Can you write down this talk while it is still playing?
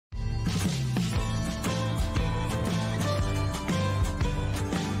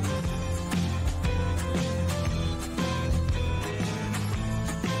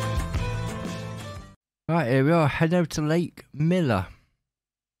Right, here we are, heading over to Lake Miller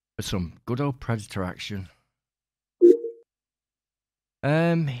for some good old predator action.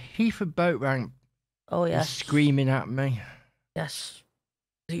 Heathford boat rank. Oh yes. Screaming at me. Yes.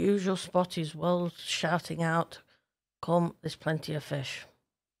 The usual spot is well shouting out, "Come, there's plenty of fish."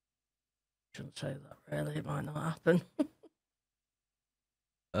 Shouldn't say that really, it might not happen.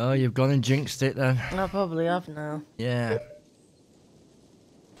 Oh, you've gone and jinxed it then. I probably have now. Yeah.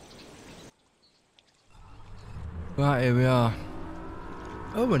 Right, here we are.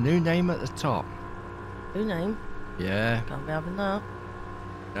 Oh, a new name at the top. New name? Yeah. Can't be having that.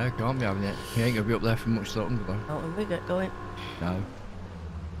 No, can't be having it. He ain't gonna be up there for much longer though. Not when we get going. No.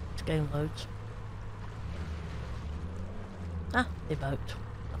 It's game loads. Ah, my boat.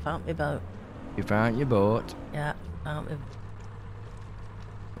 I found my boat. You found your boat. Yeah, found my boat.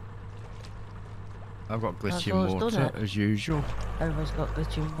 I've got glitching water as usual. Everybody's got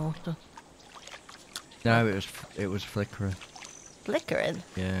glitching water. No, it was flickering. Flickering?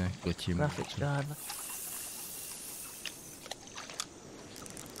 Yeah, glitching Graphics driver.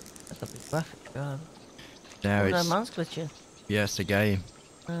 That's a big graphics driver. Now no, mine's glitching. Yes, the game.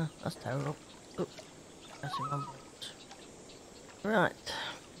 That's terrible. Oops. That's the wrong boat. Right.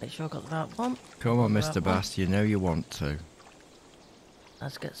 Make sure I got the right one. Come on, Mr. Bass, you know you want to.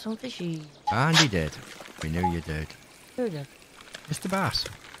 Let's get some fishies. And he did. We knew you did. Who did? Mr. Bass.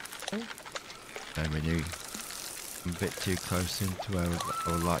 Who? And we knew I'm a bit too close into where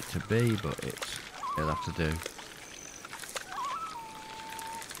I would like to be, but it'll have to do.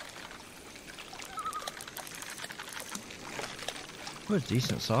 Well, a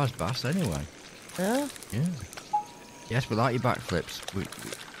decent sized bass anyway. Yeah? Yeah. Yes, without your backflips.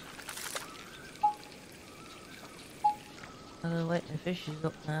 I'm waiting the fishies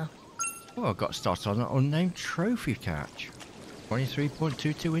up now. Oh, I got started on an unnamed trophy catch.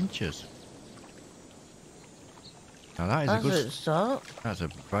 23.22 inches. Now that is a good start. That's a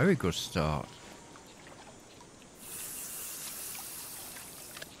very good start.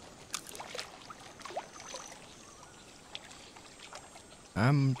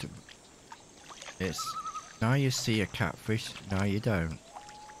 And it's now you see a catfish, now you don't.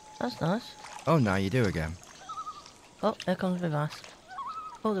 That's nice. Oh, now you do again. Oh, there comes my bass.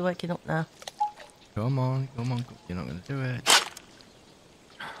 Oh, they're waking up now. Come on, come on, you're not going to do it.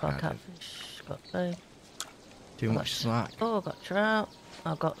 Got catfish, got bait. Too much slack. Oh, I've got trout,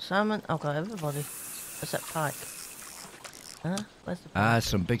 I've got salmon, I've got everybody. Except pike. Huh? Where's the pike? Ah,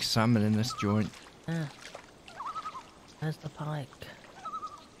 some big salmon in this joint. Yeah. Where's the pike?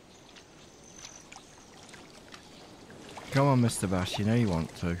 Come on, Mr. Bass, you know you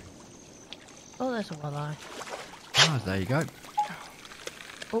want to. Oh, there's a walleye. Ah, there you go.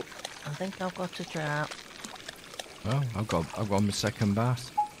 Oh, I think I've got a trout. Oh, I've got my second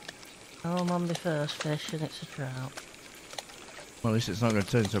bass. Oh, I'm on my first fish and it's a trout. Well, at least it's not going to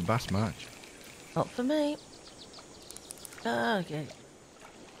turn into a bass match. Not for me. Okay.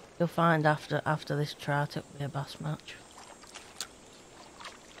 You'll find after this trout it'll be a bass match.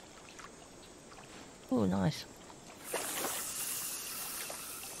 Oh, nice.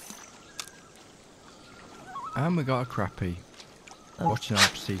 And we got a crappie. Oh. Watching our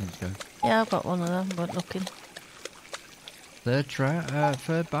proceedings go. Yeah, I've got one of them, but looking. Third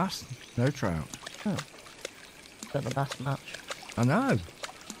bass, no trout. Oh. Got the bass match. I know.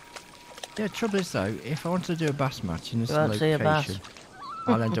 Yeah, trouble is though, if I want to do a bass match in this location,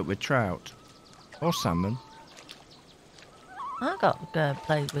 I'll end up with trout or salmon. I got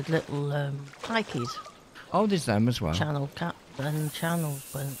played with little pikeys. Oh, there's them as well. Channel cat and channels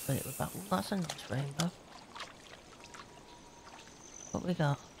when it was back. Oh, that's a nice rainbow. What we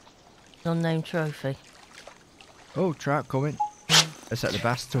got? Unnamed trophy. Oh, trout coming. Except the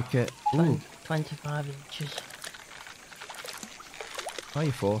bass took it. Ooh. 25 inches. Oh,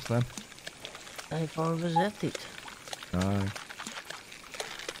 you fourth then. 24 of us hit it. No.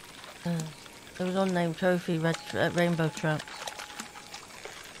 There was unnamed trophy rainbow trout.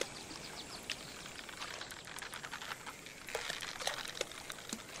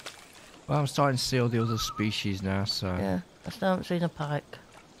 Well, I'm starting to see all the other species now, so... Yeah, I still haven't seen a pike.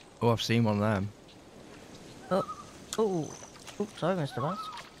 Oh, I've seen one of them. Oh, sorry, Mr. Bass.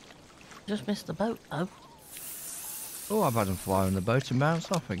 Just missed the boat, though. Oh, I've had them fly on the boat and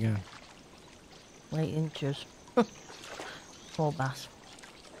bounce off again. 8 inches. Poor bass.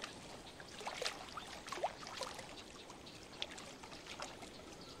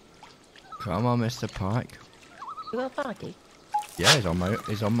 Come on, Mr. Pike. You got a pikey? Yeah, he's on my lure.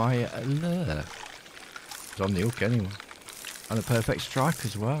 He's on the hook anyway. And a perfect strike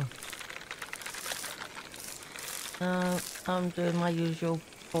as well. I'm doing my usual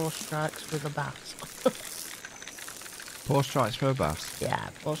 4 strikes with a bass. 4 strikes for a bass. Yeah,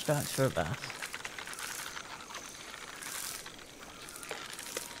 4 strikes for a bass.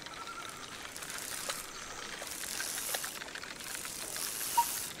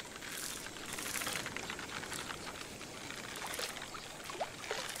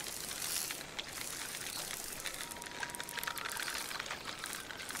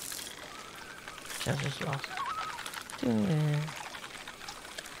 Trevor's lost. Yeah.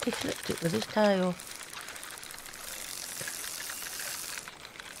 He flipped it with his tail.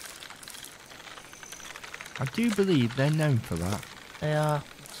 I do believe they're known for that. They are.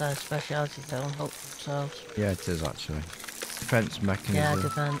 It's their speciality to unhook themselves. Yeah, it is actually. Defence mechanism. Yeah,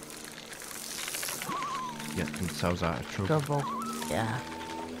 defence. Get themselves out of trouble. Yeah.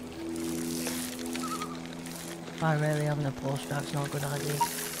 Why really having a 4 strike's not a good idea.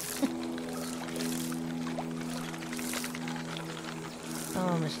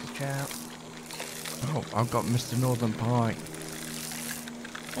 Oh, Mr. Trout. Oh, I've got Mr. Northern Pike. I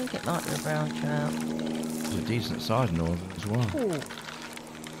think it might be a brown trout. It's a decent sized northern as well. Ooh.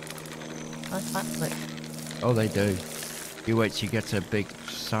 Nice backflip. Oh, they do. You wait till you get a big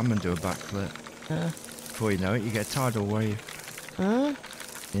salmon do a backflip. Yeah. Before you know it, you get a tidal wave. Huh?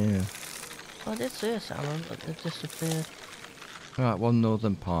 Yeah. I did see a salmon, but it disappeared. Right, 1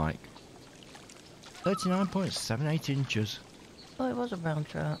 Northern Pike. 39.78 inches. Oh, it was a brown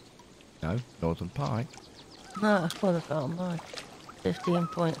trout. No, Northern Pike. No, that's what I got on mine.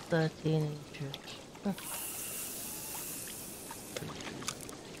 15.13 inches. Huh.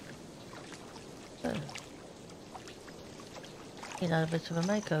 Oh. He had a bit of a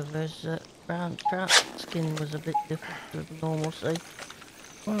makeover. His brown trout skin was a bit different to the normal sea.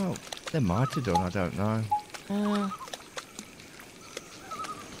 Well, they might have done, I don't know. I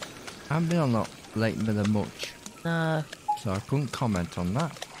haven't been on that Lake Miller much, No. so I couldn't comment on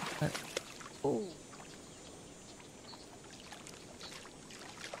that. Ooh.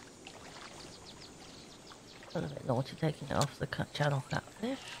 A little bit naughty taking it off the channel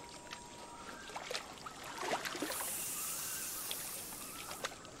catfish.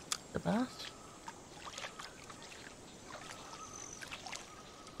 The bass.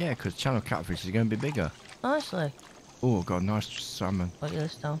 Yeah, because channel catfish is going to be bigger. Nicely. Oh, got a nice salmon. What are you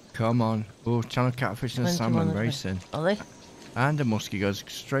this down? Come on. Oh, channel catfish and 21 salmon as well. racing. Are they? And a muskie goes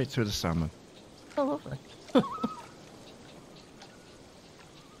straight through the salmon. Oh, lovely.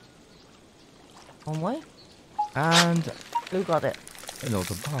 One way. And Who got it?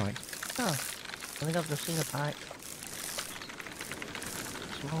 another pike. Oh, I think I've just seen a pike.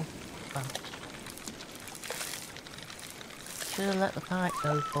 Small bass. Should have let the pike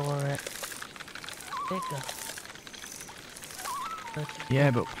go for it. Bigger.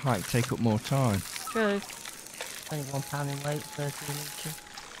 Yeah, but pike take up more time. True. Only 1 pound in weight, 13 inches.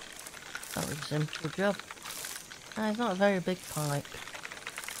 That was a simple job. No, it's not a very big pike.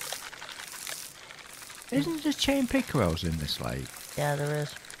 Isn't there chain pickerels in this lake? Yeah, there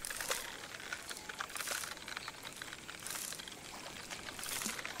is.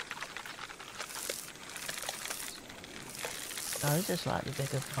 Oh, this is slightly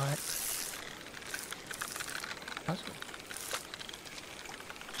bigger pike. That's good.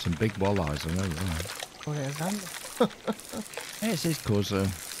 Some big walleyes, I know that. Put it as under. Yeah, it's his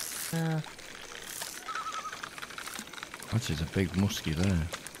cousin. Yeah. That's a big muskie there.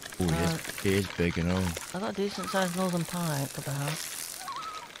 Oh, he is big and all. I've got a decent sized northern pike about.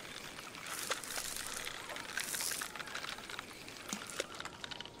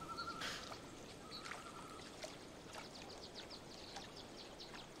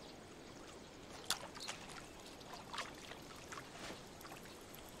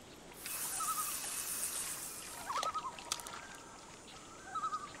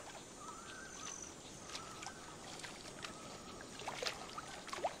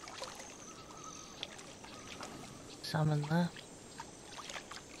 Salmon there.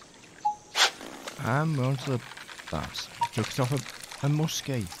 And we're onto the bass. Took it off a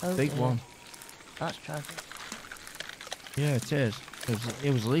muskie. Oh Big dear. one. That's tragic. Yeah, it is.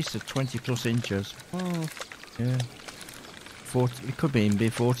 It was at least 20 plus inches. Yeah. 40, it could even be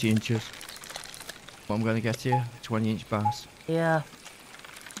 40 inches. What I'm going to get here, 20-inch bass. Yeah.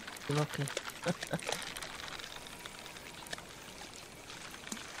 You're lucky.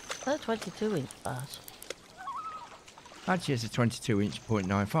 That's a 22-inch bass. Actually, it's a 22-inch,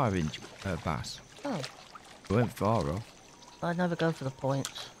 0.95-inch bass. Oh. We went far off. I'd never go for the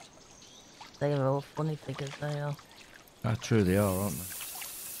points. They are all funny figures, they are. Ah, true they are, aren't they?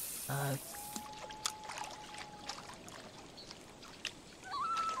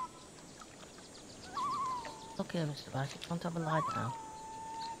 Look here, Mr. Bass, you can't have a lie down.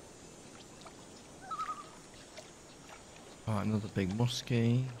 Right, another big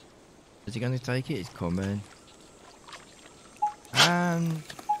muskie. Is he going to take it? He's coming. And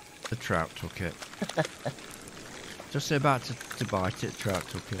the trout took it. Just about to bite it, trout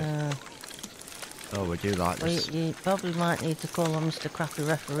took it. Oh, we do like this. Well, you probably might need to call on Mr. Crappy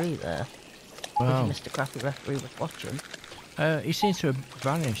Referee there. Well, Mr. Crappy Referee was watching. He seems to have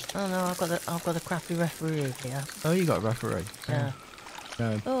vanished. Oh no, I've got a Crappy Referee here. Oh, you got a referee? Yeah.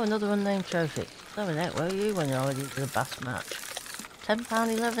 No. Oh, another unnamed trophy. Oh, where were you when you already did a bass match?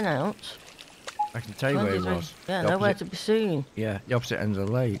 £10 11 ounce. I can tell you where he was. Yeah, The nowhere opposite- to be seen. Yeah, the opposite end of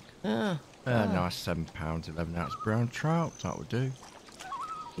the lake. Yeah. Nice £7, 11 ounce brown trout. That would do.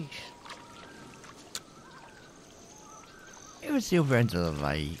 Yeesh. It was the other end of the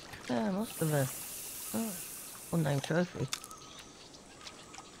lake. Yeah, it must have been. Oh, unnamed trophy.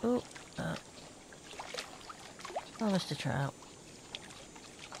 Oh, oh, Mr. Trout.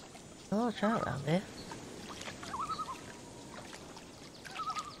 Oh, trout round here.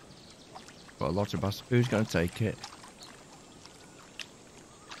 Got a lot of bass. Who's going to take it?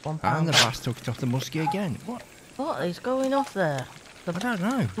 £1. And the bass took it off the muskie again. What? What is going off there? I don't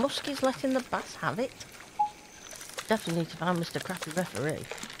know. Muskie's letting the bass have it. Definitely need to find Mr. Crappy Referee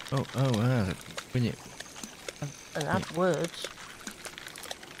When you... and add words.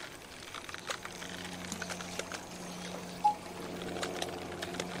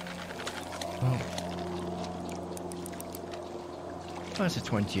 Oh. That's a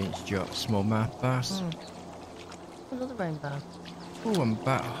 20-inch smallmouth bass. Another rainbow. Oh, I'm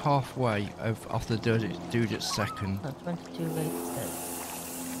about halfway off the dude at second. Oh, 22 weeks.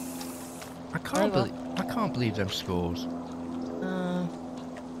 I can't believe them scores.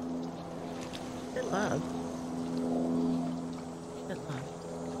 Bit low. Bit low.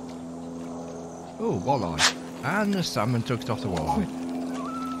 Oh, walleye. And the salmon took it off the walleye.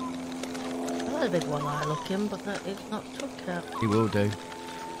 I had a big walleye looking, but that is not took out. He will do.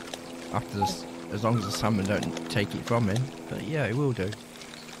 After this, as long as the salmon don't take it from him. But yeah, he will do.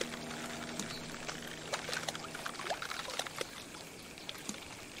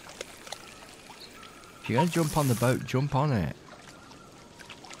 If you're going to jump on the boat, jump on it.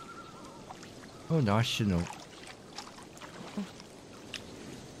 Oh, nice Chinook.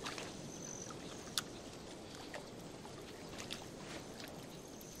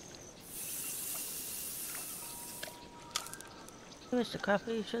 Mr.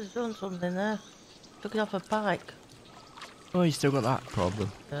 Crappy, you should have done something there. Took it off a pike. Oh, you still got that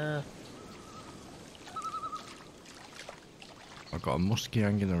problem. I've got a muskie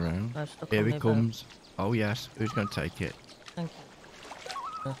hanging around. Here he comes. Oh yes, who's going to take it? Thank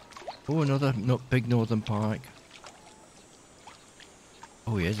you. Oh, another big northern pike.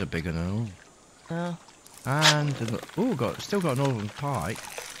 Oh, he is a bigger now. Yeah. And still got a northern pike.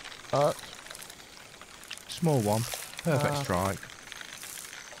 But Small one, perfect strike.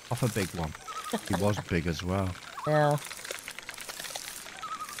 Off a big one. He was big as well. yeah.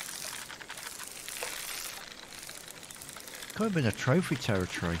 Could have been a trophy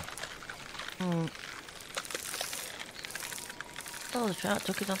territory. Oh, the trout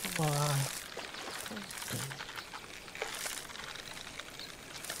took it off a walleye.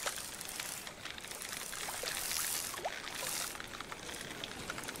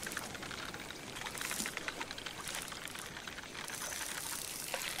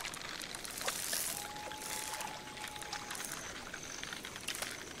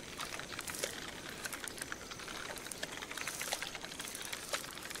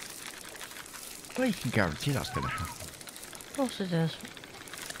 Well, you can guarantee that's going to happen. Of course it is.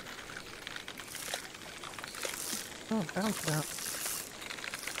 Oh, brown trout.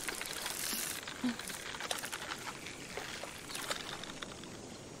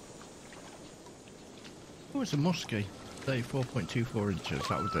 Oh, it's a muskie. 34.24 inches,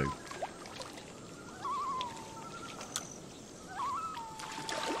 that would do.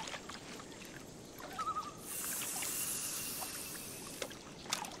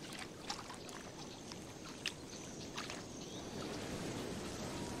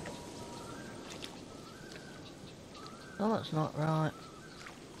 Oh, that's not right.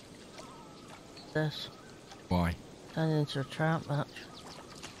 This. Why? Turned into a trout match.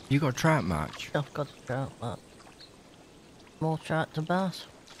 You got a trout match? I've got a trout match. More trout to bass.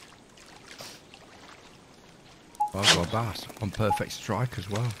 Well, I've got a bass on perfect strike as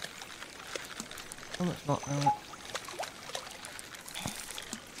well. Oh, that's not right.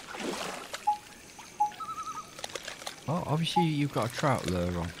 Oh, obviously you've got a trout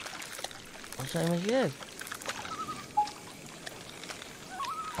lure on. The same as you.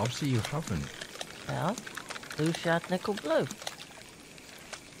 Obviously you haven't. Yeah. Blue shad nickel blue.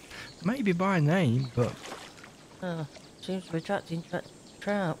 Maybe by name, but Seems to be attracting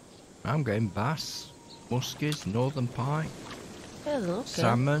trout. I'm getting bass, muskies, northern pike, Yeah, they're looking.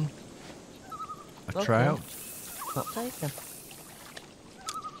 salmon, a Looking. trout. Not taken.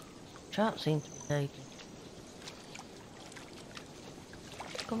 Trout seem to be taken.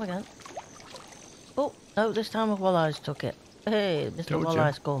 Come again. Oh, no, this time a walleyes took it. Hey, Mr. Told ya.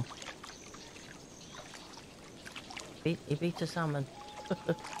 Walleyes, come. He beat a salmon.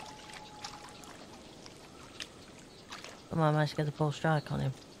 I might manage to get a pull strike on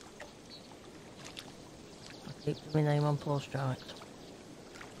him. I'll keep my name on pull strikes.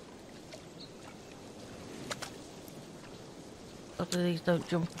 Luckily these don't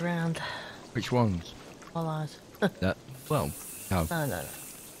jump around. Which ones? Walleyes. That, well, no. No.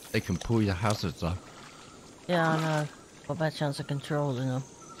 They can pull your hazards though. Yeah, I know. Got a better chance of controlling them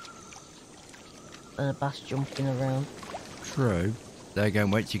than a bass jumping around. True. They're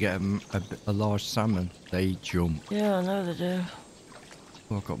going wait to get a large salmon. They jump. Yeah, I know they do.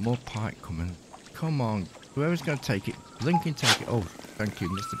 Oh, I've got more pike coming. Come on. Whoever's going to take it, Linky take it. Oh, thank you,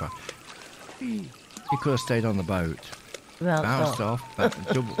 Mr. Bass. He could have stayed on the boat. Bounced off.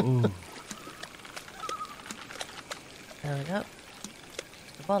 Double. Ooh. There we go.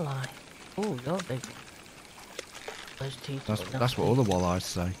 The walleye. Oh, you're big. Those teeth. That's what all the walleyes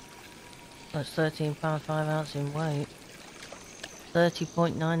say. That's 13 pound 5 ounce in weight.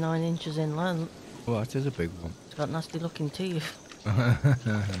 30.99 inches in length. Oh, that is a big one. It's got nasty looking teeth.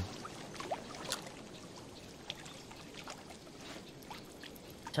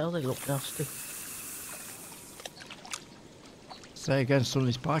 Tell they look nasty. Say again,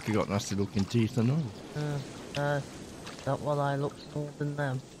 Sonny's pike have got nasty looking teeth and all. That walleye looks more than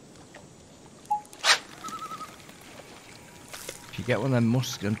them. If you get one of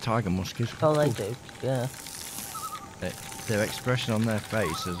them tiger muskies. Oh, they do, yeah. Their expression on their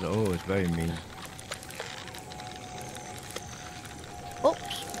face is always very mean.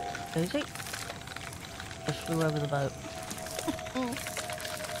 Oops. Easy. Just flew over the boat.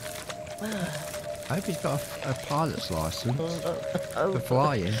 I hope he's got a pilot's license Oh, for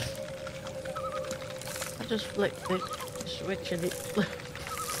flying. I just flicked the switch and it flew.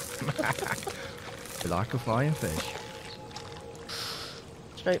 You like a flying fish?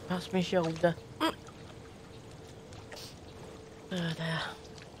 Straight past my shoulder. There.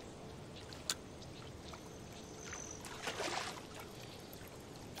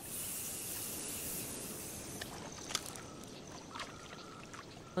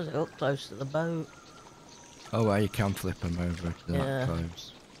 Was it up close to the boat? Oh, well, you can flip them over if they're Yeah. that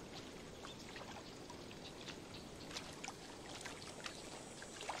close.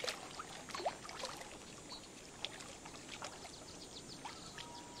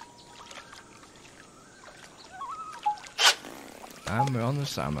 And we're on the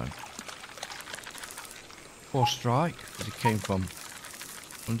salmon. Or strike, because it came from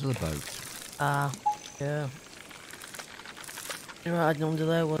under the boat. Ah, yeah. You're riding under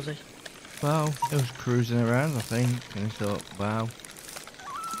there, was he? Well, it was cruising around, I think, and he thought, wow,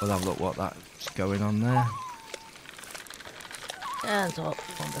 we'll have a look what that's going on there. Yeah, it's all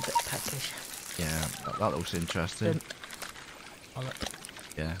a bit peckish. Yeah, that looks interesting.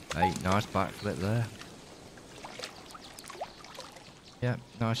 Yeah, hey, nice backflip there. Yeah,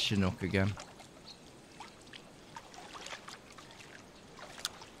 nice Chinook again.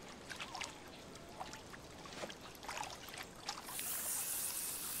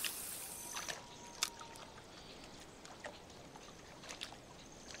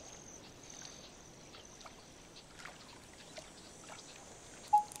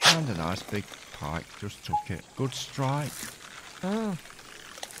 And a nice big pike, just took it. Good strike. Oh,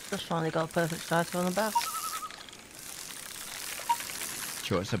 just finally got a perfect strike on the bass.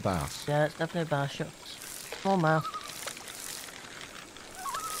 Sure it's a bass. Yeah, it's definitely a bass shot. Small mouth.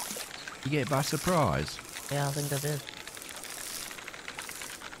 You get it by surprise. Yeah, I think I did.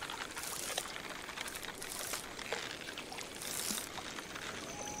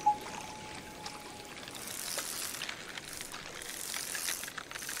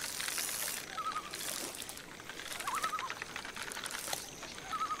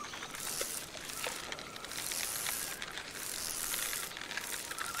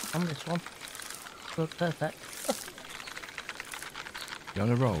 On this one. Good, perfect. You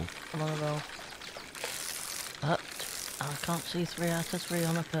on a roll? I'm on a roll. But I can't see 3 out of 3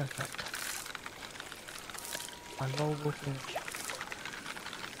 on a perfect. My roll will finish.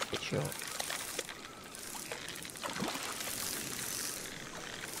 It's short.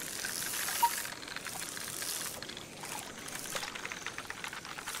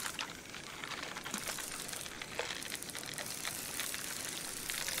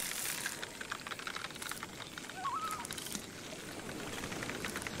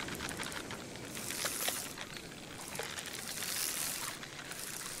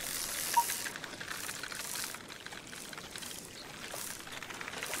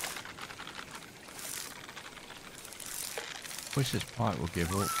 wish this pike would give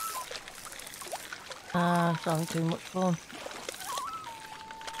up. It's having too much fun.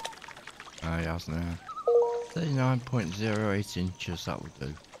 Ah, he has now. 39.08 inches, that would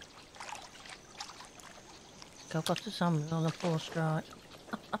do. I've got a salmon on a 4 strike.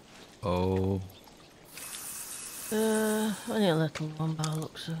 Oh, Only a little one by the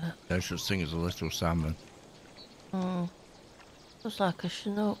looks of it. no such thing as a little salmon. Looks like a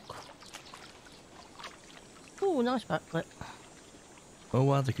chinook. Ooh, nice backflip. Oh,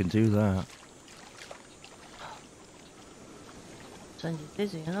 wow, they can do that. Send you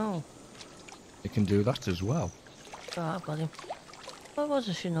dizzy and all. They can do that as well. Oh, I've got him. What was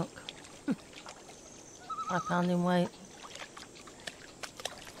a chinook? 5 pound in weight.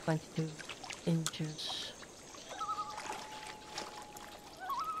 22 inches.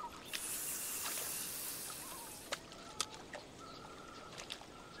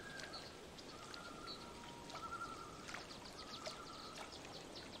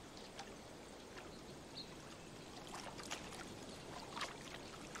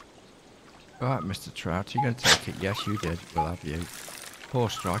 Right, Mr. Trout, you going to take it? Yes, you did. We'll have you. 4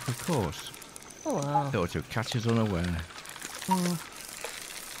 strike, of course. Oh wow. Thought he'd catch us unaware.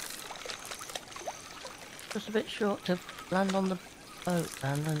 Just a bit short to land on the boat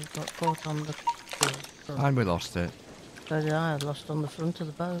then, and got caught on the front. And we lost it. So did I. I lost on the front of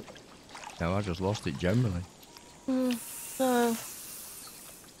the boat. No, I just lost it generally. No.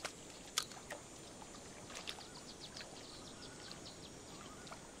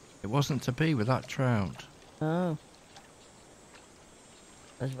 It wasn't to be with that trout. No.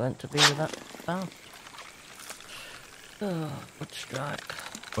 I was meant to be with that bow. Oh, good strike.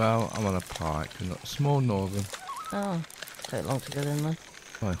 Well, I'm on a pike, and a small northern. Oh, take long to get in then.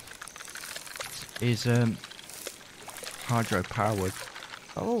 Well, is hydro powered.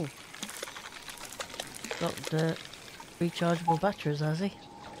 Oh. Got the rechargeable batteries, has he?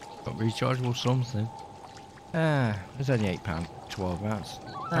 Got rechargeable something. There's only £8, 12 ounce.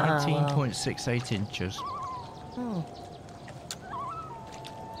 19.68 inches. Oh.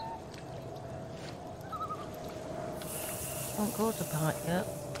 Haven't caught a pike yet.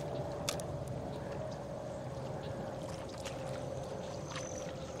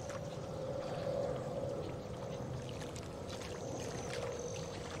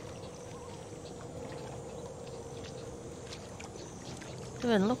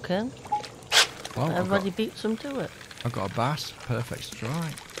 Doing looking. Well, Everybody beats them to it. I've got a bass. Perfect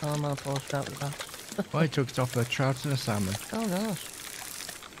strike. Oh, I'm on a 4 strike with that. Well, he took it off a trout and a salmon. Oh, nice.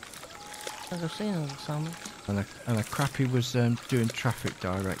 Never seen another salmon. And a crappie was doing traffic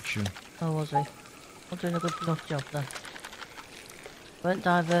direction. Oh, was he? I'm doing a good enough job then. Weren't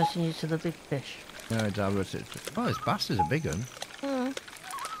diverting you to the big fish. No, diverted. Oh, this bass is a big one.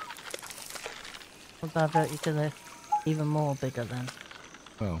 I'll divert you to the even more bigger then.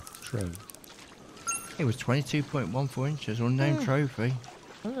 Well, true. It was 22.14 inches, unnamed trophy.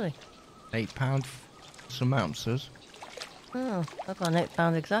 Really? £8 some ounces. Oh, I've got an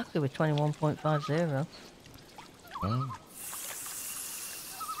 £8 exactly with 21.50. Oh.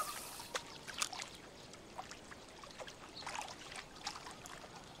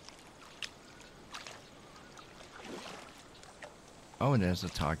 Oh, and there's the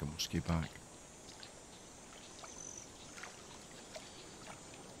tiger muskie back.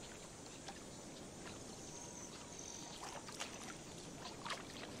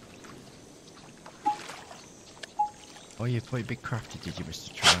 Oh, you thought you'd be crafty, did you,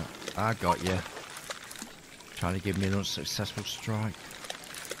 Mr. Trout? I got you. Trying to give me an unsuccessful strike.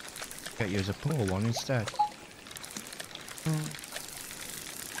 Get you as a poor one instead.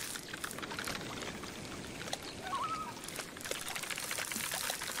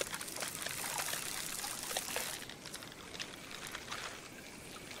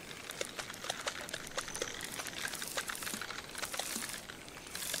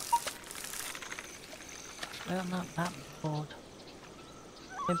 Stay on that backboard.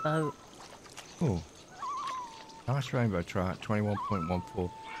 My boat. Oh. Nice rainbow trout,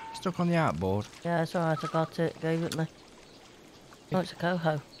 21.14. Stuck on the outboard. Yeah, it's alright, I got it. Gave it me. Oh, it's a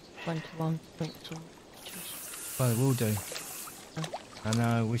coho. 21 point some inches. Well, it will do. I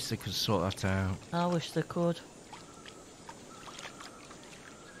know, I wish they could sort that out. I wish they could.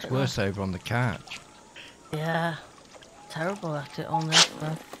 It's worse over on the catch. Yeah. Terrible at it on this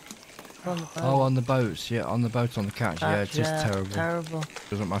though. On the boat. Oh, on the boats, yeah, on the boat on the catch, yeah, it's just terrible. Terrible.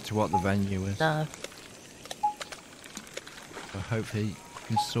 Doesn't matter what the venue is. No. So hopefully you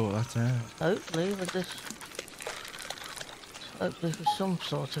can sort that out. Hopefully with this. Hopefully with some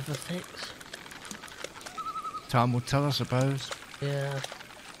sort of a fix. Time will tell, I suppose. Yeah.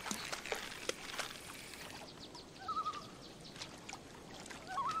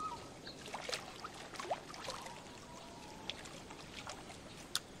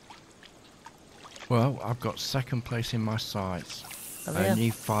 Well, I've got second place in my sights. Have I you?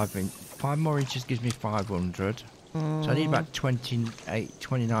 need 5 more inches gives me 500. So I need about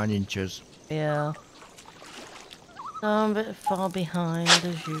 29 inches. Yeah. So I'm a bit far behind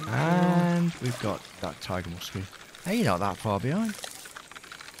as usual. And we've got that tiger muskie. Hey, you're not that far behind.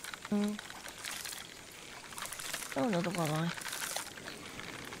 Oh, another walleye.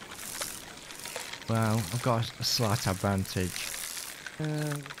 Well, I've got a slight advantage.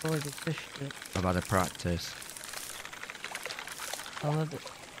 You've already fished it. I've had a practice. I'm a bit...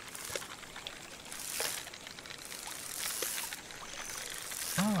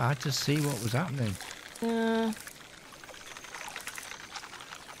 Oh, I had to see what was happening. Yeah.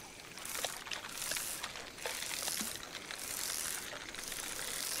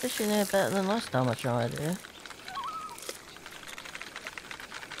 Fishing here better than last time I tried here.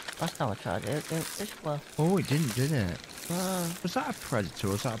 Last time I tried it didn't fish well. Oh, it didn't, did it? No. Was that a predator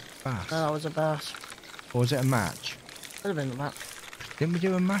or was that a bass? No, it was a bass. Or was it a match? Could have been a match. Didn't we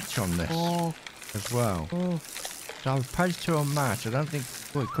do a match on this as well? So a predator or match, I don't think...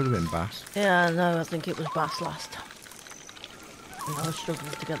 Well, it could have been bass. Yeah, no, I think it was bass last time. And I was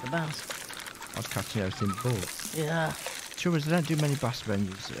struggling to get the bass. I was catching everything bull. Yeah. Trouble is, they don't do many bass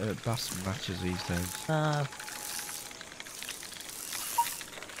matches these days.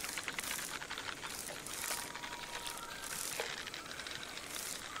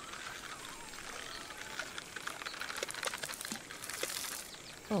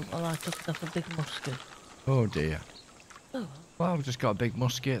 Oh, well, I took off a big musket. Oh dear. Oh, Well, we've just got a big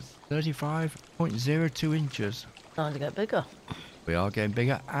musket, 35.02 inches. time to get bigger. We are getting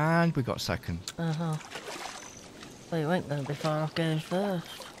bigger, and we got second. Well, you ain't going to be far off getting first.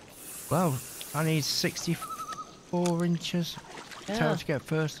 Well, I need 64 inches Yeah. to get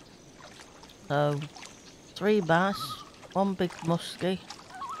first. So, 3 bass, 1 big muskie,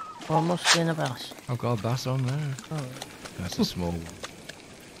 or a muskie and a bass. I've got a bass on there. Oh, That's a small one.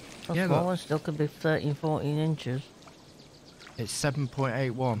 a Yeah, small look. one still could be 13, 14 inches. It's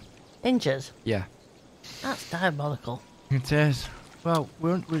 7.81. Inches? Yeah, That's diabolical. it is. Well, we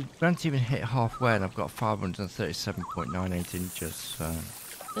haven't even hit halfway, and I've got 537.98 inches. So,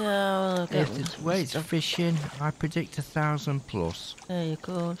 Yeah, well, if it's weights fishing, I predict 1,000 plus. Yeah, you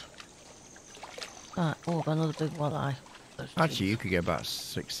could. Right, oh, I've got another big walleye. Actually, you could get about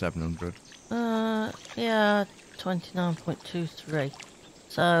 600-700. Yeah, 29.23.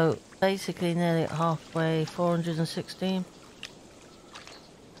 So, basically nearly halfway, 416.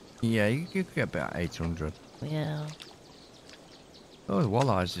 Yeah, you could get about 800. Yeah, Oh, the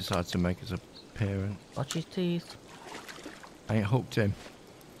walleyes decided to make his appearance. watch his teeth. I ain't hooked him.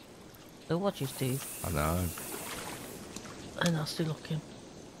 Still watch his teeth. I know. They're nasty looking.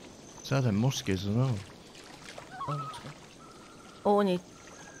 So they're muskies and all. Oh, and he...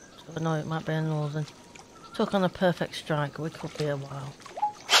 Oh, no, it might be a northern. Took on a perfect strike. We could be a while.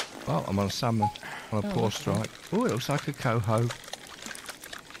 Well, I'm on a salmon. On a poor okay. strike. Oh, it looks like a coho.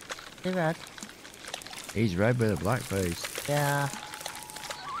 You red? He's red with a black face. Yeah.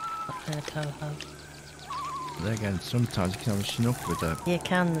 Up in a coho. Then again, sometimes you can have a snook with them. You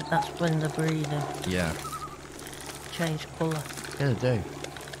can, that's when they're breeding. Yeah. Change colour. Yeah, they do.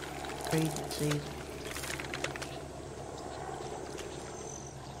 Breeding season.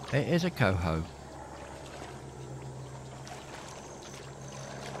 It is a coho.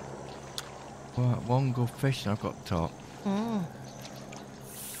 Right, one good fish and I've got top. Oh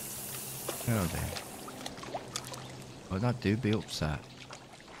dear. Well, that do be upset.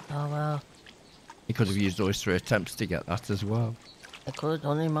 Oh well. He could have used all his 3 attempts to get that as well. They could,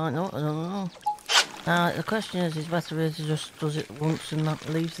 or they might not, I don't know. Now, the question is whether he just does it once and not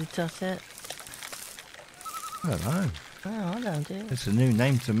leaves it at it. I don't know. Oh, I don't do. It's a new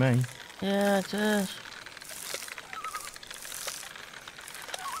name to me. Yeah, it is.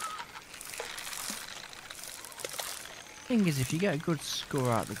 Thing is, if you get a good score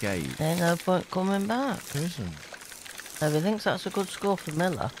out the gate, Ain't no point coming back. there isn't. If he thinks that's a good score for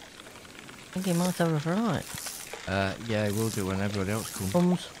Miller, I think he might have a right. Yeah, he will do when everybody else comes.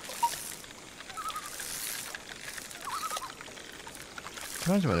 Bums.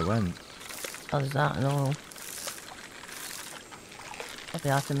 Depends where they went. How's that and all? I'll be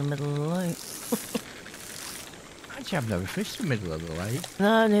out in the middle of the lake. Actually, I've never fished the middle of the lake.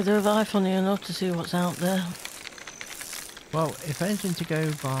 No, neither have I, funny enough, to see what's out there. Well, if anything to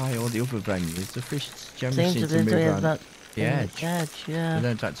go by all the other venues, the fish generally Seems seem to to be move around that the edge. edge, yeah. They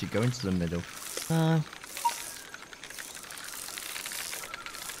don't actually go into the middle. No.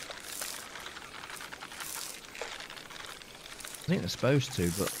 I think they're supposed to,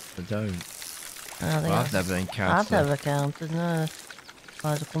 but they don't. I think Well, I've never encountered I've never counted, no.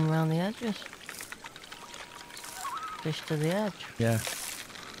 Why do they come around the edges? fish to the edge. Yeah.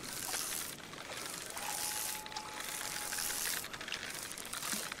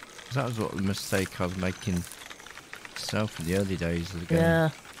 That was what the mistake I was making myself in the early days of the game. Yeah.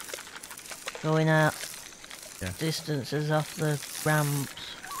 Going out Yeah. distances off the ramps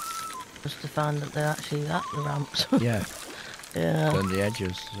just to find that they're actually at the ramps. Yeah. Yeah. On the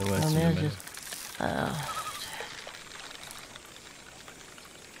edges. So On the edges.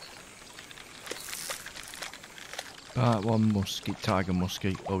 Right, one muskie, tiger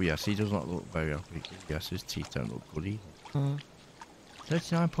muskie. Oh yes, he does not look very happy. Yes, his teeth don't look good either.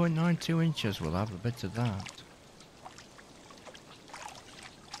 39.92 inches, we'll have a bit of that.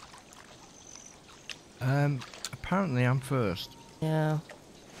 Apparently I'm first. Yeah.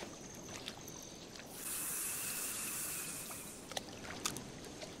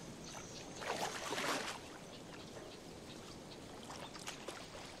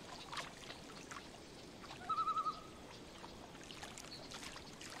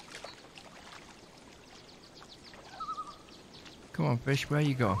 Come on, fish, where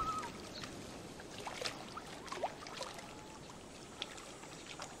you go?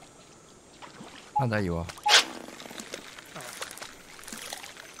 Oh, there you are.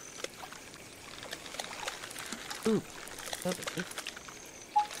 Ooh.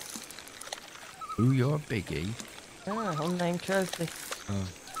 Ooh, you're a biggie. Yeah, unnamed trophy. Oh.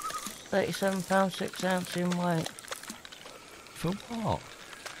 £37 6 ounce in weight. For what?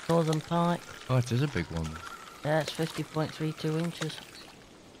 Northern pike. Oh, it is a big one. Yeah, it's 50.32 inches.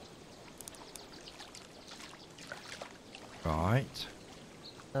 Right.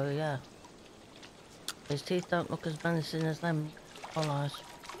 So yeah. His teeth don't look as menacing as them walleyes.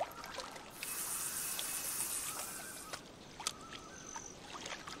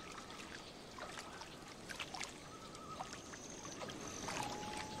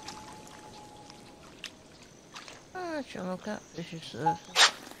 Channel catfish is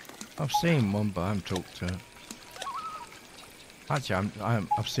surfing. I've seen one, but I haven't talked to her. Actually,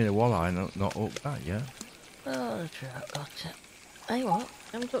 I've seen a walleye, not hooked that yet. Oh, the trout got it. Hey, what?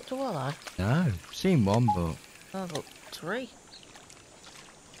 Haven't hooked a walleye? No, seen one, but... I've hooked 3.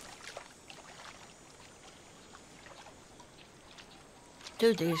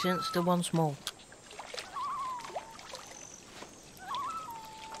 Two decent, still one small.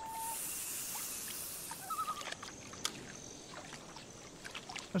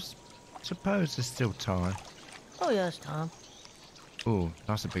 I suppose there's still time. Oh yeah, it's time. Oh,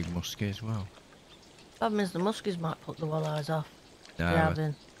 that's a big muskie as well. Problem is the muskies might put the walleyes off. No,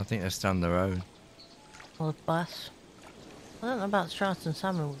 I think they stand their own. Or the bass. I don't know about the trout and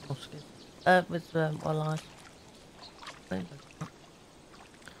salmon with muskies. With walleyes.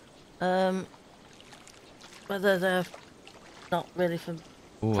 Whether they're not really for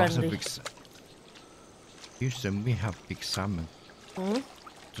Oh, friendly. that's a big... Houston, we have big salmon.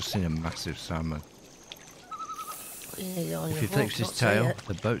 Just seen a massive salmon. If he flicks his tail,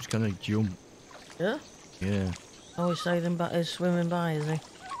 the boat's gonna jump. Yeah? Yeah. Always sailing back, he's swimming by, is he?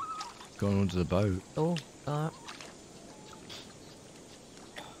 Going under the boat. Oh, alright.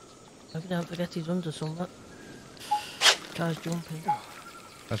 Hope you don't forget he's under something. Tries jumping.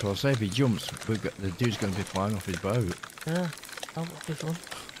 That's what I say, if he jumps, the dude's gonna be flying off his boat. Yeah, that would be fun.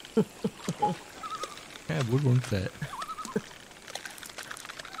 Yeah, it would, wouldn't it?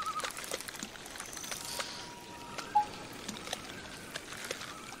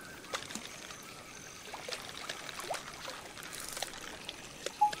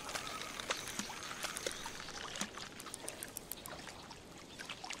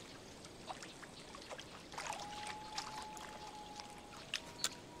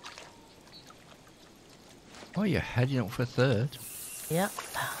 Oh, you're heading up for third. Yeah.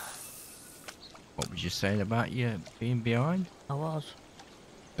 What was you saying about you being behind? I was.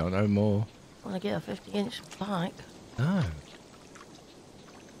 Don't know more. Want to get a 50-inch pike? No.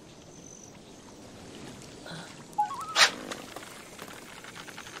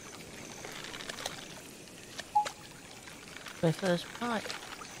 My first pike.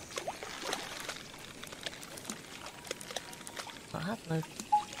 What happened?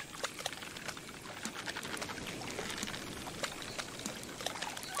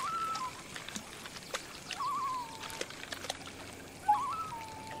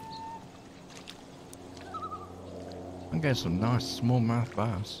 I'm getting some nice smallmouth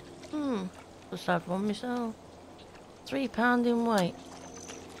bass. Just had one myself. £3 in weight.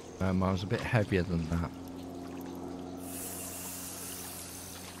 Mine's a bit heavier than that.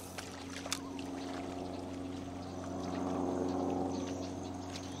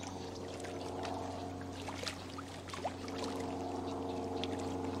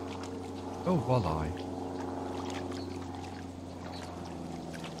 Oh, walleye.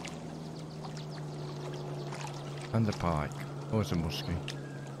 And the pike. Or it's a muskie.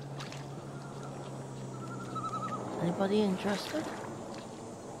 Anybody interested?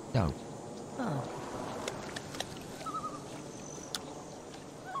 No. Oh.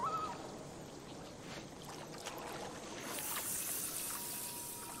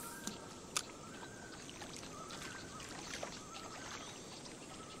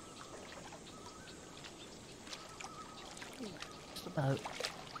 Just about.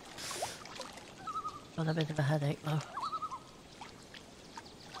 Got a bit of a headache though.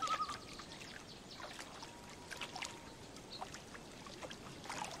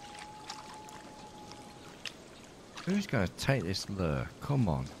 Who's going to take this lure? Come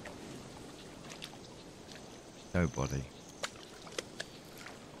on. Nobody.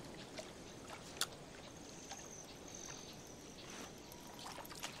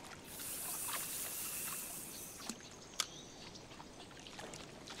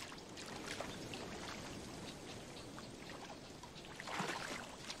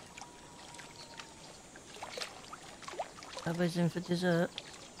 Nobody's in for dessert.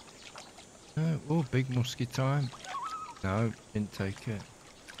 No. Oh, big musky time. No, didn't take it.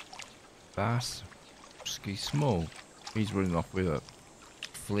 Bass. Musky small. He's running off with a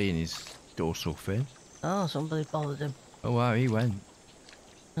flea in his dorsal fin. Oh, somebody bothered him. Oh wow, he went.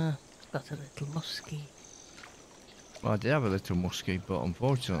 Got a little muskie. Well, I did have a little musky, but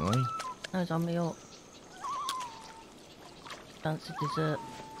unfortunately... No, it's on me up. Fancy dessert.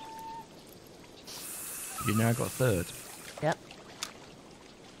 You now got third. Yep.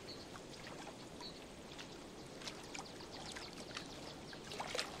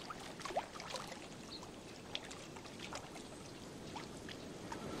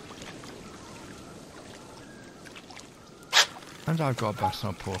 And I've got a bass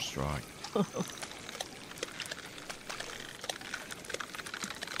on poor strike.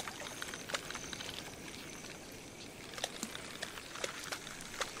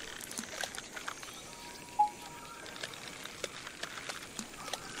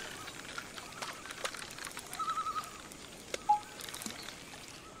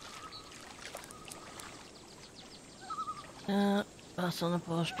 Bass on a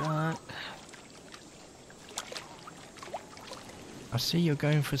poor strike. I see you're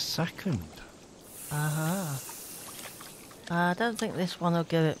going for second. Uh-huh. I don't think this one will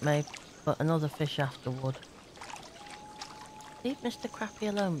give it me, but another fish afterward. Leave Mr. Crappy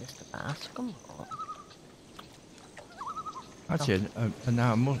alone, Mr. Bass. Come on. Actually,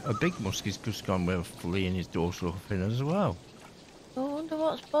 now a big muskie's just gone with a flea in his dorsal fin as well. I wonder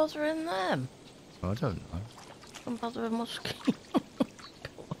what's bothering them. I don't know. Don't bother a muskie.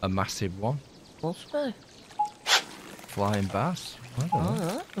 A massive one. Must be. Flying bass. I don't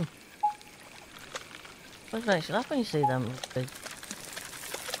know. Oh, what makes you laugh when you see them big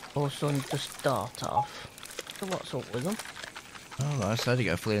or sun just dart off? So what's up with them? Oh, I said he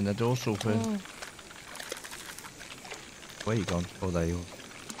got a flea in the dorsal fin. Where you gone? Oh, there you are.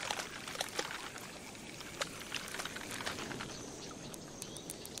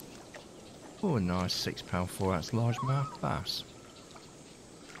 Oh, a nice £6 4-ounce largemouth bass.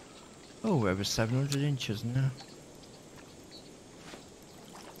 Oh, we're over 700 inches now.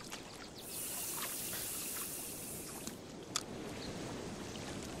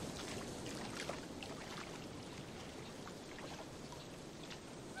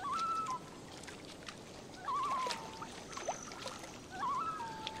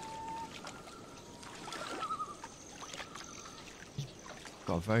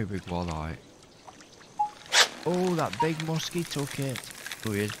 Got a very big walleye. Oh, that big muskie took it.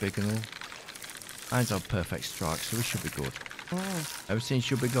 Oh, he is big and all. Mine's on perfect strike, so we should be good. Everything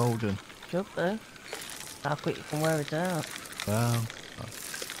should be golden. Should be. How quick you can wear it out. Well,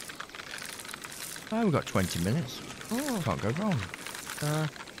 we've got 20 minutes. Can't go wrong.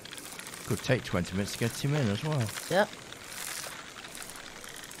 Could take 20 minutes to get him in as well. Yep.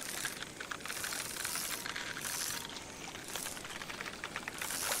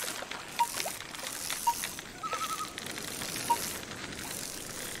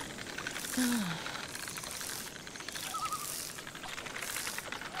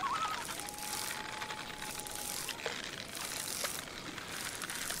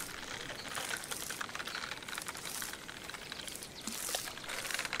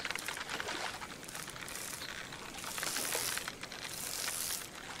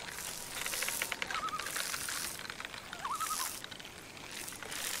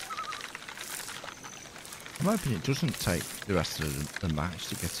 I'm hoping it doesn't take the rest of the match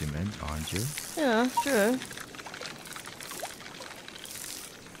to get him in, mind you. Yeah, true.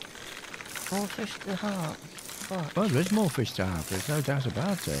 More fish to heart. But Well, there is more fish to have, there's no doubt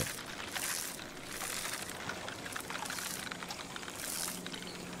about it.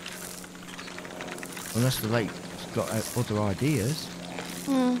 Unless the lake's got other ideas.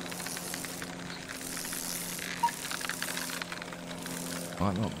 Hmm.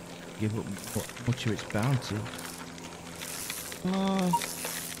 Might not give up much of its bounty. No.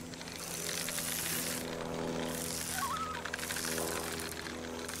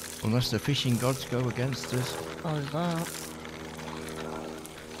 Unless the fishing gods go against us. What is that?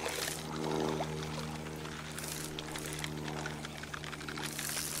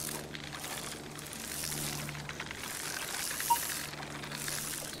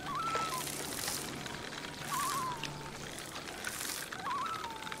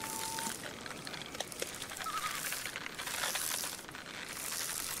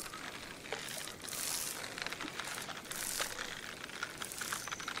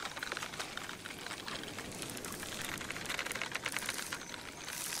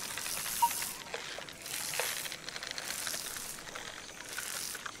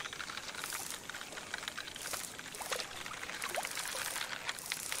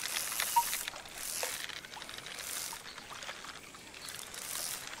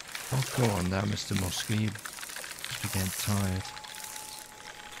 Oh, go on now, Mr. Muskie. You must be getting tired.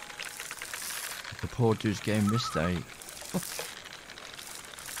 The poor dude's getting mistake.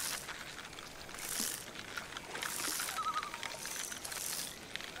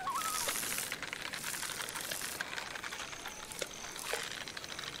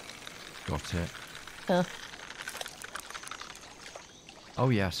 Got it. Yeah. Oh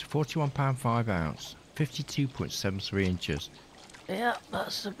yes, £41 5 ounce, 52.73 inches. Yeah,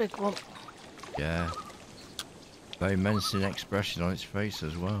 that's a big one. Yeah. Very menacing expression on its face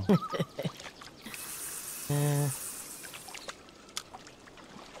as well. Yeah.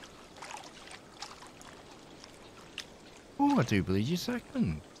 Oh, I do believe you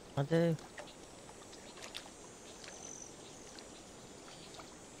second. I do.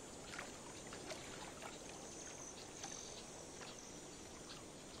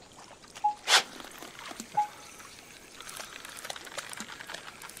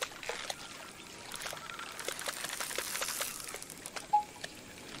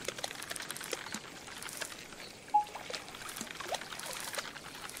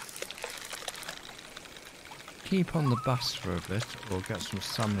 Keep on the bass for a bit, or get some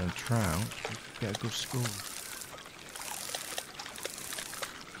salmon and trout. Get a good score.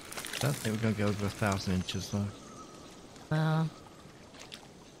 Don't think we're going to go over 1,000 inches though.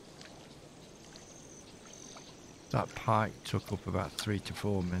 That pike took up about 3 to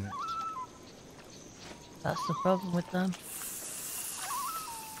 4 minutes. That's the problem with them.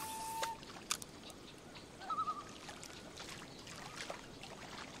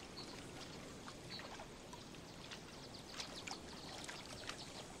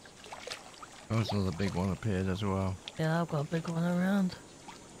 Oh, there's another big one appeared as well. Yeah, I've got a big one around.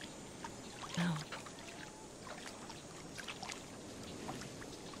 Ow.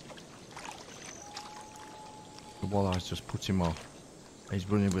 The walleye's just put him off. He's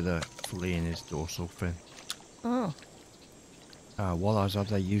running with a flea in his dorsal fin. Oh. Walleyes have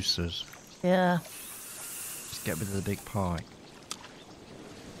their uses. Yeah. Just get rid of the big pike.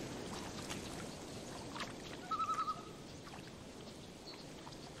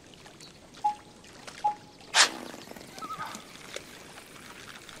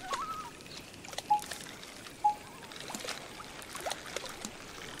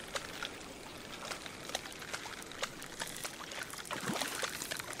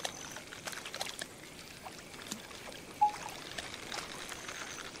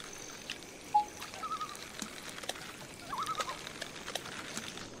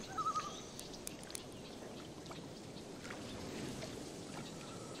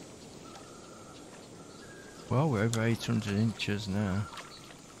 Well, we're over 800 inches now.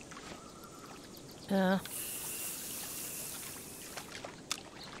 Yeah.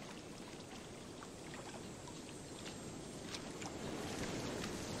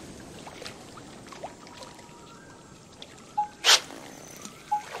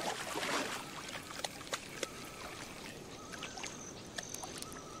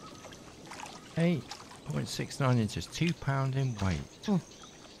 Eight 0.69 inches, £2 in weight. Hmm.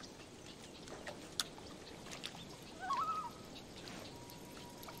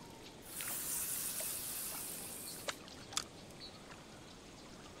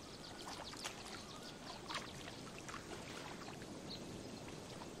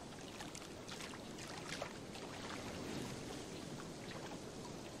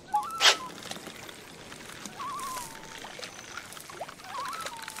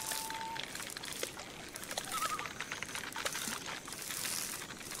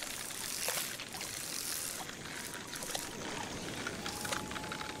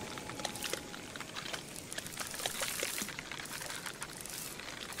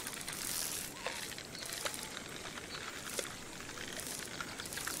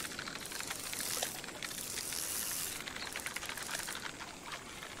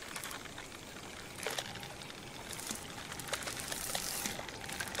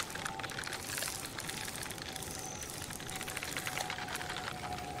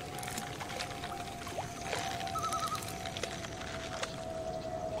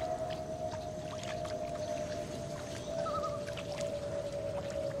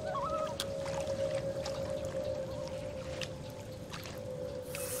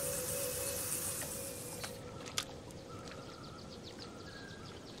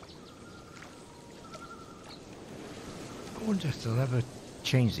 I wonder if they'll ever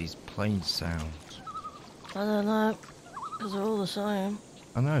change these plane sounds. I don't know, because they're all the same.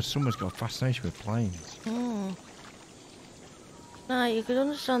 I know, someone's got a fascination with planes. Hmm. No, you could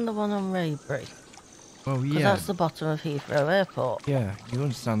understand the one on Raybury. Well, Because yeah. that's the bottom of Heathrow Airport. Yeah, you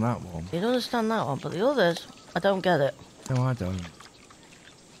understand that one. You'd understand that one, but the others, I don't get it. No, I don't.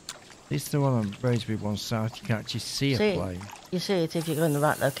 It's the one on Raisby one south, you can actually see a plane. You see it if you go in the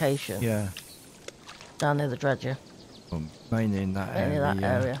right location. Yeah. Down near the dredger. Well, mainly in that Mainly area.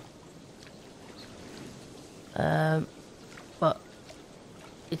 that area. But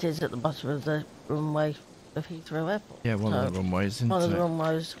it is at the bottom of the runway of Heathrow Airport. Yeah, one of the runways, isn't it? One of the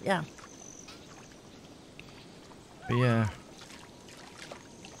runways, yeah. But yeah.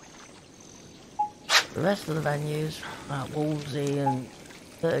 The rest of the venues, like Wolsey and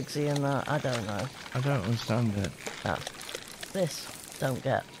Bergsey and that, I don't know. I don't understand it. No. This, don't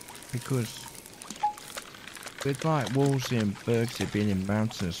get. Because with like Wolsey and Bergsey being in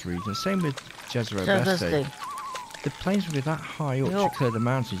mountainous regions, same with Jezero Besti, the planes would be that high up to clear the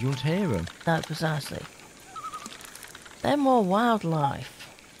mountains, you wouldn't hear them. No, precisely. They're more wildlife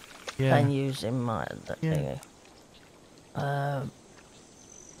venues in my thingy.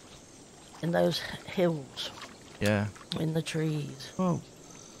 In those hills. Yeah. In the trees. Well,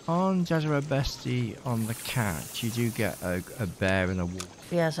 on Jezero Besti, on the catch, you do get a bear and a wolf.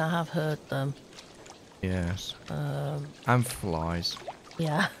 Yes, I have heard them. Yes. And flies.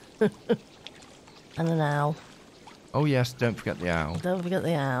 Yeah. And an owl. Oh yes, don't forget the owl. Don't forget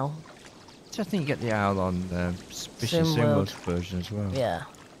the owl. I think you get the owl on Fishing SimWorld's version as well. Yeah.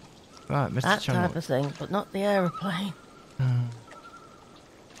 Right, Mr. That Channel. type of thing, but not the aeroplane. Are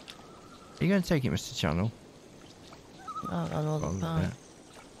you going to take it, Mr. Channel? Oh, I know the time.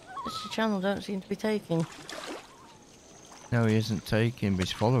 Mr. Channel don't seem to be taking. No, he isn't taking, but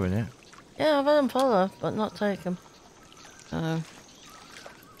he's following it. Yeah, I've had him follow, but not take him.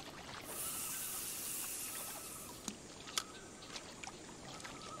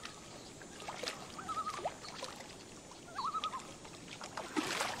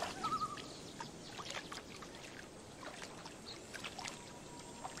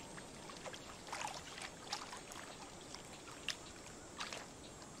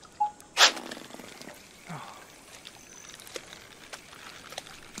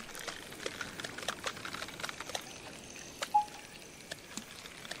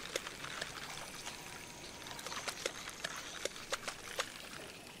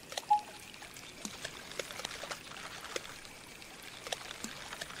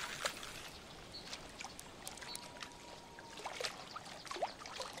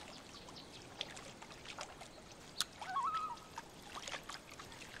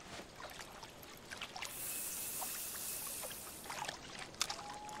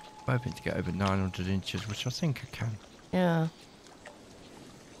 I'm hoping to get over 900 inches, which I think I can. Yeah.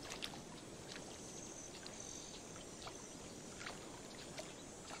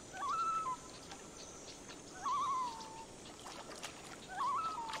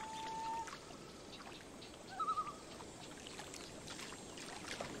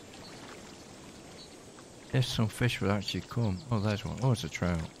 If some fish would actually come. Oh, there's one. Oh, it's a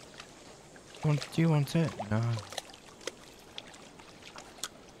trout. Do you want it? No.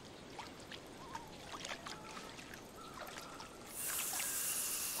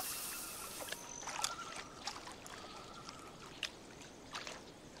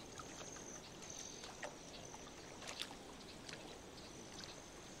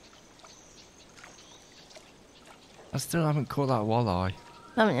 I still haven't caught that walleye.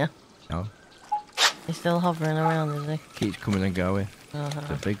 Haven't you? No. He's still hovering around, is he? Keeps coming and going. It's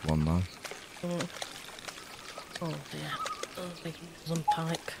a big one, though. Oh dear. Those big eels and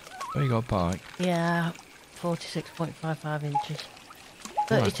pike. Oh, you got a pike? Yeah, 46.55 inches. Oh,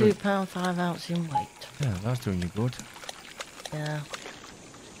 £32, 5 ounce in weight. Yeah, that's doing you good. Yeah.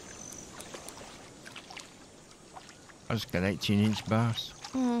 I just got an 18-inch bass.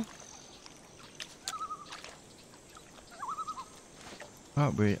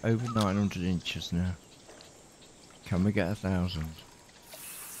 Right, we're over 900 inches now. Can we get 1,000?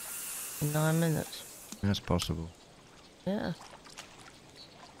 In 9 minutes. That's possible. Yeah.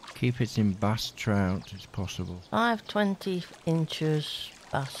 Keep it in bass trout as possible. 20 inches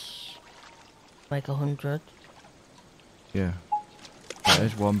bass. Make 100. Yeah.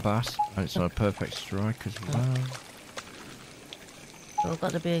 There's one bass, and it's on a perfect strike as well. So it's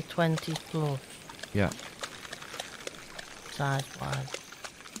got to be 20 plus. Yeah. Size-wise.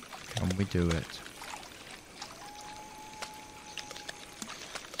 Can we do it?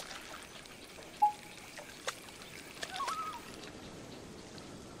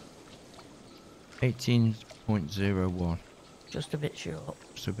 $18.01. Just a bit short.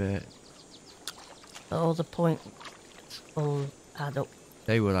 Just a bit. All the points will add up.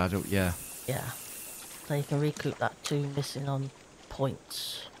 They will add up, yeah. Yeah. So you can recoup that 2 missing on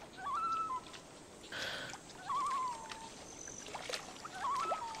points.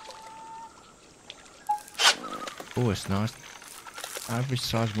 Oh, it's nice. Average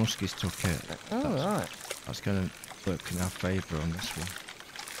size muskies took it. Oh, right. That's going to work in our favour on this one.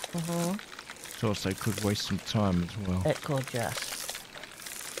 Mm-hmm. It also could waste some time as well. It could, yes.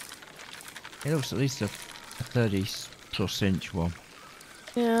 It looks at least a 30 plus inch one.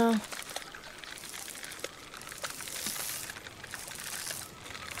 Yeah.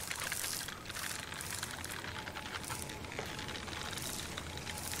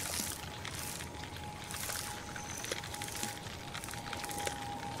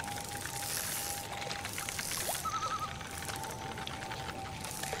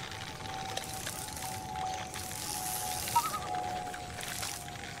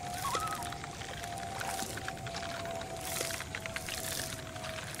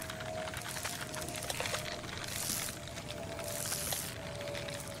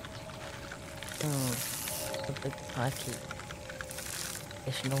 The big pikey.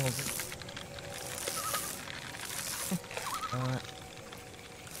 It's northern. Right.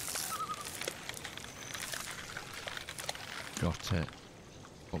 Got it.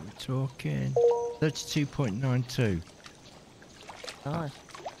 What we're talking? 32.92. Nice.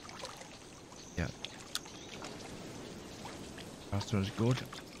 Yeah. Last one's good.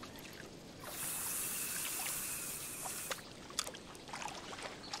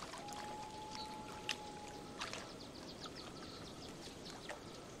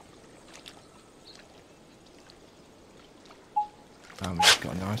 We've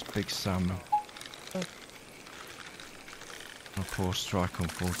got a nice big salmon. A poor strike,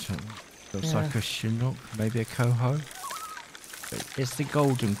 unfortunately. Looks like a chinook, maybe a coho. It's the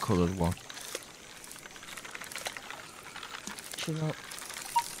golden coloured one. Chinook.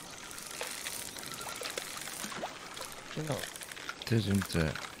 Chinook. Isn't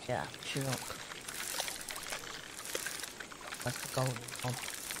it? Yeah, Chinook. That's the golden one.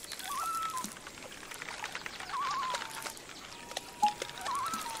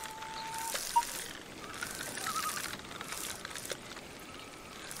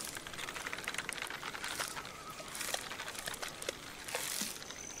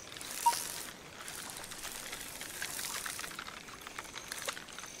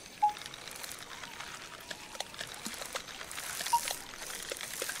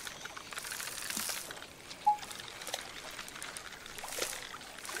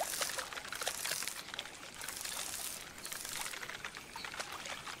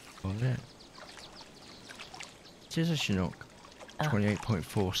 Yeah. It is a chinook.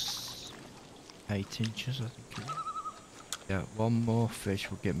 28.48 inches, I think it is. Yeah, one more fish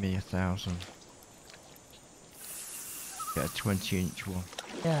will get me 1,000. Get a 20-inch one.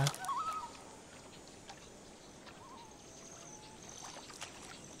 Yeah.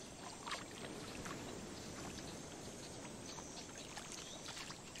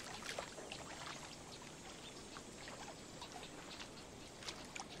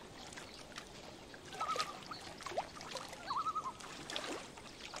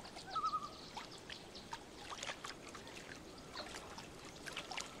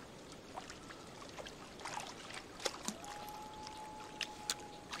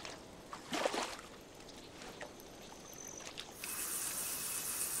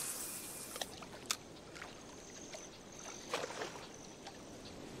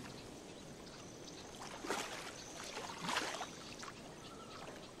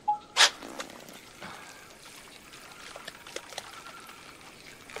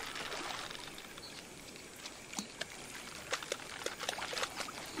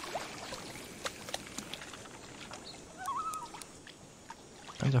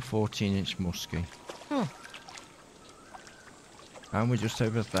 And a 14-inch muskie. And we're just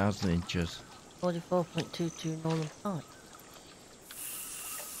over 1,000 inches. 44.22 northern pike.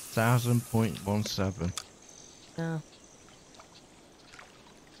 1,000.17. Yeah.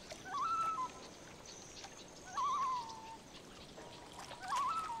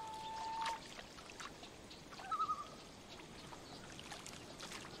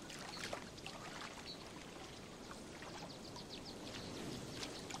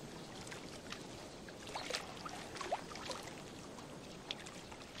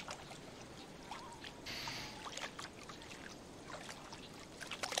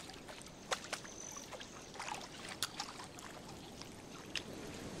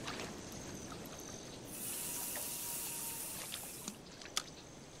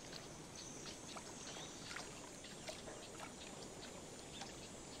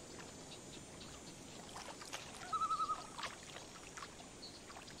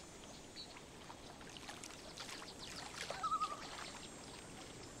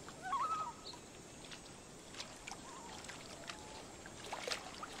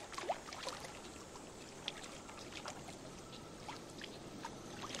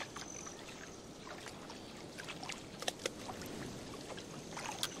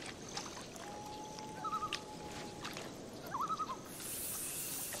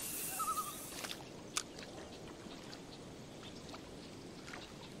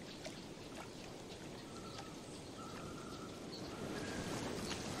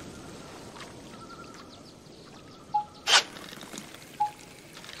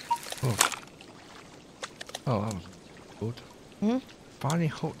 Oh, that was good. Hmm? Finally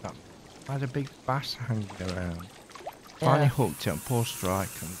hooked that. I had a big bass hanging around. Yeah. Finally hooked it on poor strike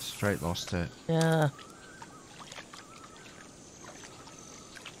and straight lost it. Yeah.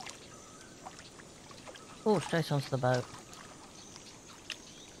 Oh, straight onto the boat.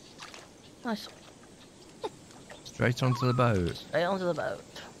 Nice. Straight onto the boat. Straight onto the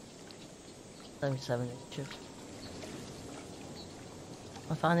boat. 77 inches.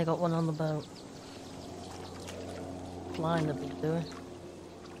 I finally got one on the boat. Flying the big doing.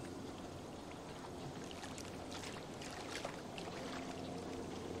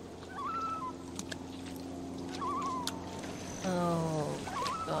 Oh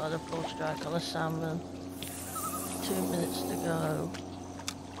god, a full strike on a salmon. 2 minutes to go.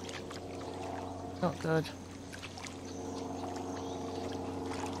 Not good.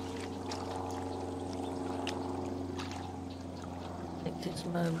 Picked its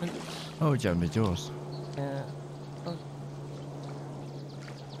moments. Oh, Jeremy Jaws. Yeah. Oh.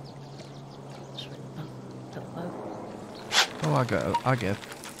 Sweet. Don't know. Oh, I get a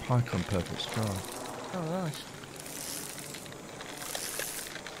pike on perfect strike. Oh, nice.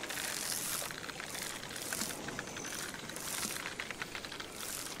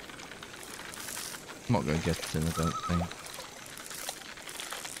 I'm not going to get it in, I don't think.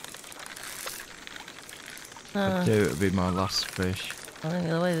 If I do, it'll be my last fish. I think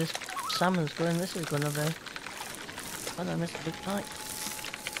the way this salmon's going, this is going to be. Oh, no, I missed a big bite.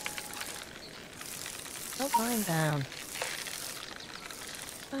 Stop lying down.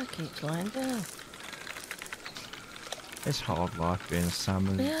 Oh, it keeps lying down. It's hard life being a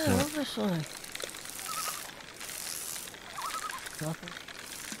salmon. Yeah, isn't it? obviously. Nothing.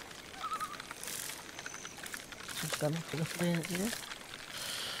 Just got for the flea at you.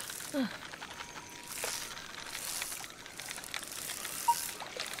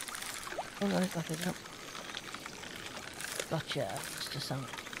 Oh no, he's got it up. Gotcha, Mr. Salmon.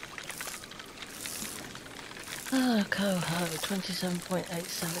 Oh, coho,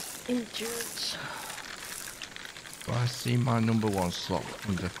 27.87 inches. Well, I see my number one slot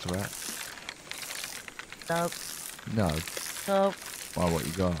under threat. Nope. No. Nope. Why, what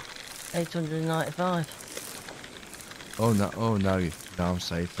you got? 895. Oh no, no, I'm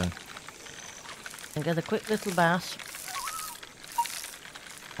safe then. And get a quick little bass.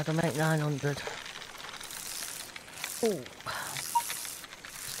 I can make 900. Oh.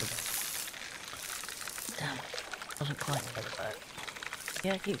 Damn it. Wasn't quite near the boat.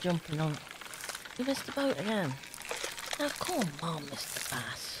 Yeah, keep jumping on. You missed the boat again. Now come on, Mr.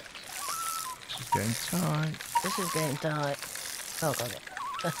 Bass. She's getting tight. This is getting tight. Oh, got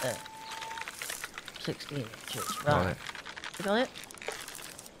it. 16 inches. Right. Got it. You got it?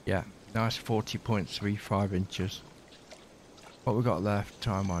 Yeah, nice 40.35 inches. What we got left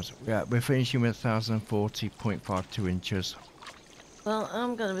time-wise? Yeah, we're finishing with 1040.52 inches. Well,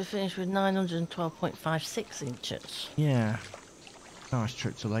 I'm going to be finished with 912.56 inches. Yeah. Nice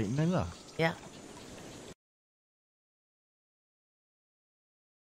trip to Lake Miller. Yeah.